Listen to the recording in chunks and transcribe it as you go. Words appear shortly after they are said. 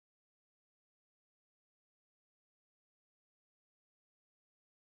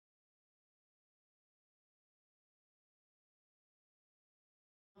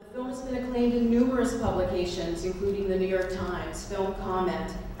The film has been acclaimed in numerous publications, including the New York Times, Film Comment,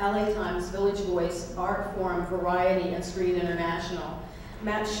 LA Times, Village Voice, Art Forum, Variety, and Screen International.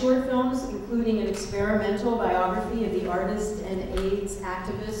 Matt's short films, including an experimental biography of the artist and AIDS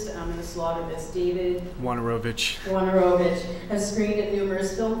activist, I'm going to slaughter this, David Wojnarowicz, have screened at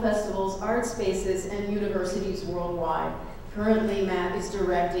numerous film festivals, art spaces, and universities worldwide. Currently, Matt is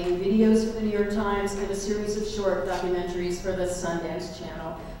directing videos for the New York Times and a series of short documentaries for the Sundance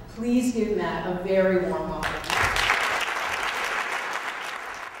Channel. Please give Matt a very warm welcome.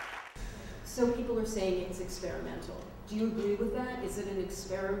 So people are saying it's experimental. Do you agree with that? Is it an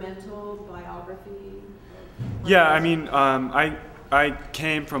experimental biography? Yeah, I mean, I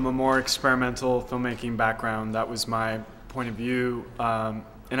came from a more experimental filmmaking background. That was my point of view. And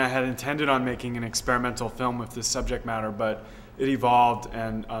I had intended on making an experimental film with this subject matter, but it evolved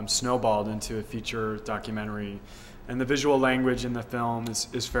and snowballed into a feature documentary. And the visual language in the film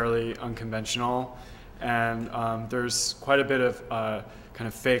is fairly unconventional. And there's quite a bit of kind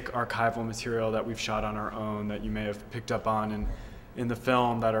of fake archival material that we've shot on our own that you may have picked up on in the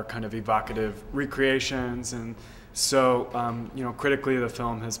film that are kind of evocative recreations. And so, you know, critically the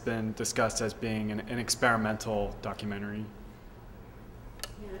film has been discussed as being an experimental documentary.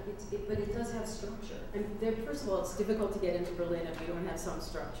 Yeah, but it does have structure. And first of all, it's difficult to get into Berlin if you don't have some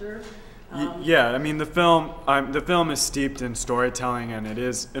structure. Yeah, I mean the film is steeped in storytelling, and it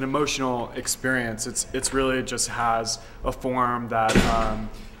is an emotional experience. It's really just has a form that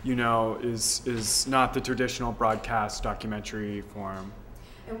you know is not the traditional broadcast documentary form.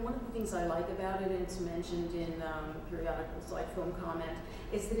 And one of the things I like about it, and it's mentioned in periodicals like Film Comment,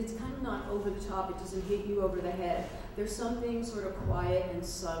 is that it's kind of not over the top. It doesn't hit you over the head. There's something sort of quiet and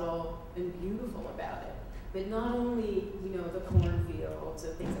subtle and beautiful about it. But not only, you know, the cornfields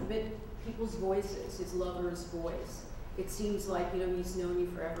and things, but people's voices, his lover's voice. It seems like, you know, he's known you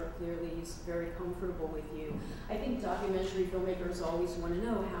forever, clearly he's very comfortable with you. I think documentary filmmakers always want to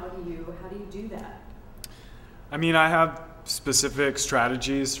know, how do you do that? I mean, I have specific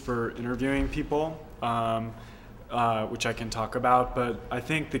strategies for interviewing people, which I can talk about, but I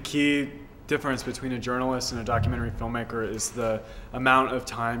think the key difference between a journalist and a documentary filmmaker is the amount of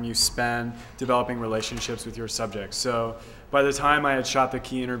time you spend developing relationships with your subjects. So by the time I had shot the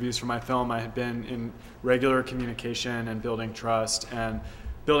key interviews for my film, I had been in regular communication and building trust and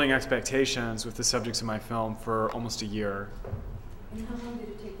building expectations with the subjects of my film for almost a year. And how long did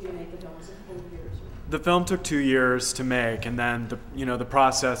it take you to make the film? Was it 4 years? The film took 2 years to make, and then the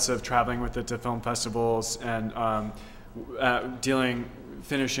process of traveling with it to film festivals and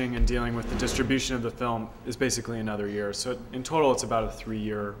finishing and dealing with the distribution of the film is basically another year. So in total, it's about a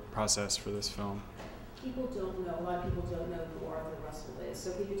 3-year process for this film. People don't know, a lot of people don't know who Arthur Russell is.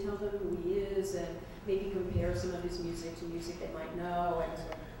 So can you tell them who he is and maybe compare some of his music to music they might know?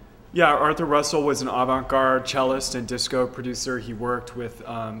 Yeah, Arthur Russell was an avant-garde cellist and disco producer. He worked with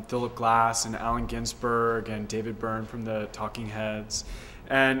Philip Glass and Allen Ginsberg and David Byrne from the Talking Heads.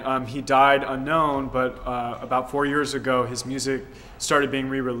 And he died unknown, but about 4 years ago, his music started being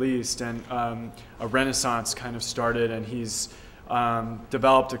re-released, and a renaissance kind of started, and he's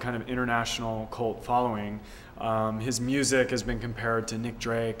developed a kind of international cult following. His music has been compared to Nick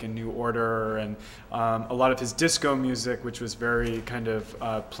Drake and New Order, and a lot of his disco music, which was very kind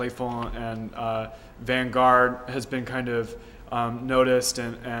of playful and vanguard, has been kind of noticed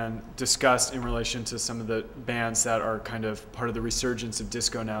and discussed in relation to some of the bands that are kind of part of the resurgence of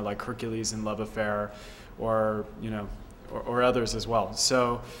disco now, like Hercules and Love Affair, or or others as well.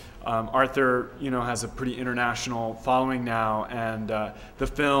 So Arthur, has a pretty international following now, and the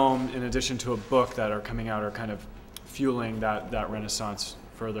film, in addition to a book that are coming out, are kind of fueling that renaissance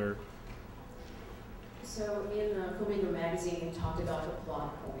further. So in Filmmaker magazine, you talked about the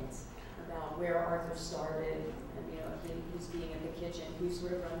plot points, about where Arthur started, and his being in the kitchen. Can you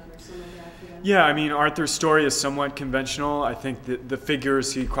sort of run through some of that for them? Yeah, I mean, Arthur's story is somewhat conventional. I think the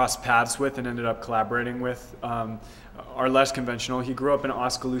figures he crossed paths with and ended up collaborating with are less conventional. He grew up in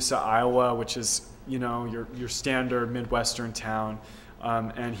Oskaloosa, Iowa, which is, your standard Midwestern town.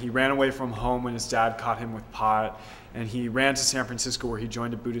 And he ran away from home when his dad caught him with pot. And he ran to San Francisco, where he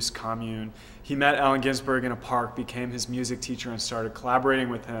joined a Buddhist commune. He met Allen Ginsberg in a park, became his music teacher, and started collaborating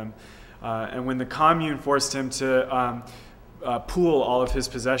with him. And when the commune forced him to pool all of his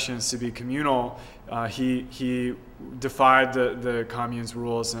possessions to be communal, he defied the commune's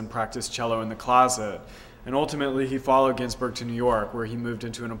rules and practiced cello in the closet. And ultimately, he followed Ginsberg to New York, where he moved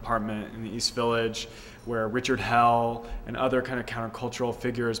into an apartment in the East Village, where Richard Hell and other kind of countercultural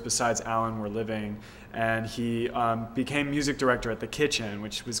figures besides Allen were living. And he became music director at the Kitchen,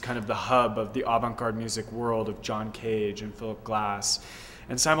 which was kind of the hub of the avant-garde music world of John Cage and Philip Glass.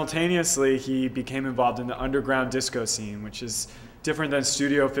 And simultaneously, he became involved in the underground disco scene, which is different than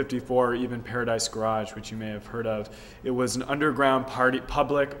Studio 54 or even Paradise Garage, which you may have heard of. It was an underground private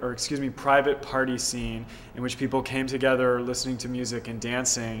party scene in which people came together listening to music and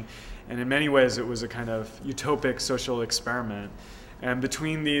dancing. And in many ways, it was a kind of utopic social experiment. And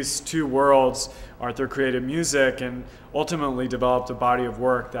between these two worlds, Arthur created music and ultimately developed a body of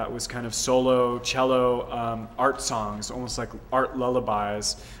work that was kind of solo, cello art songs, almost like art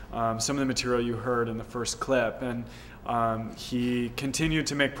lullabies, some of the material you heard in the first clip. And he continued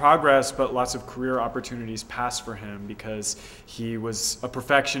to make progress, but lots of career opportunities passed for him because he was a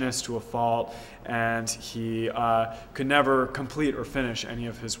perfectionist to a fault, and he could never complete or finish any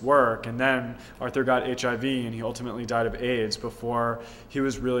of his work. And then Arthur got HIV, and he ultimately died of AIDS before he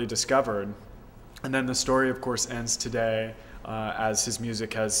was really discovered. And then the story, of course, ends today as his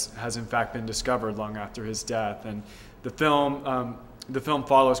music has in fact been discovered long after his death. And the film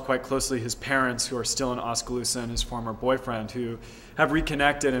follows quite closely his parents, who are still in Oskaloosa, and his former boyfriend, who have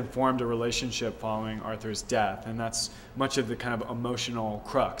reconnected and formed a relationship following Arthur's death. And that's much of the kind of emotional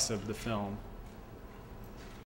crux of the film.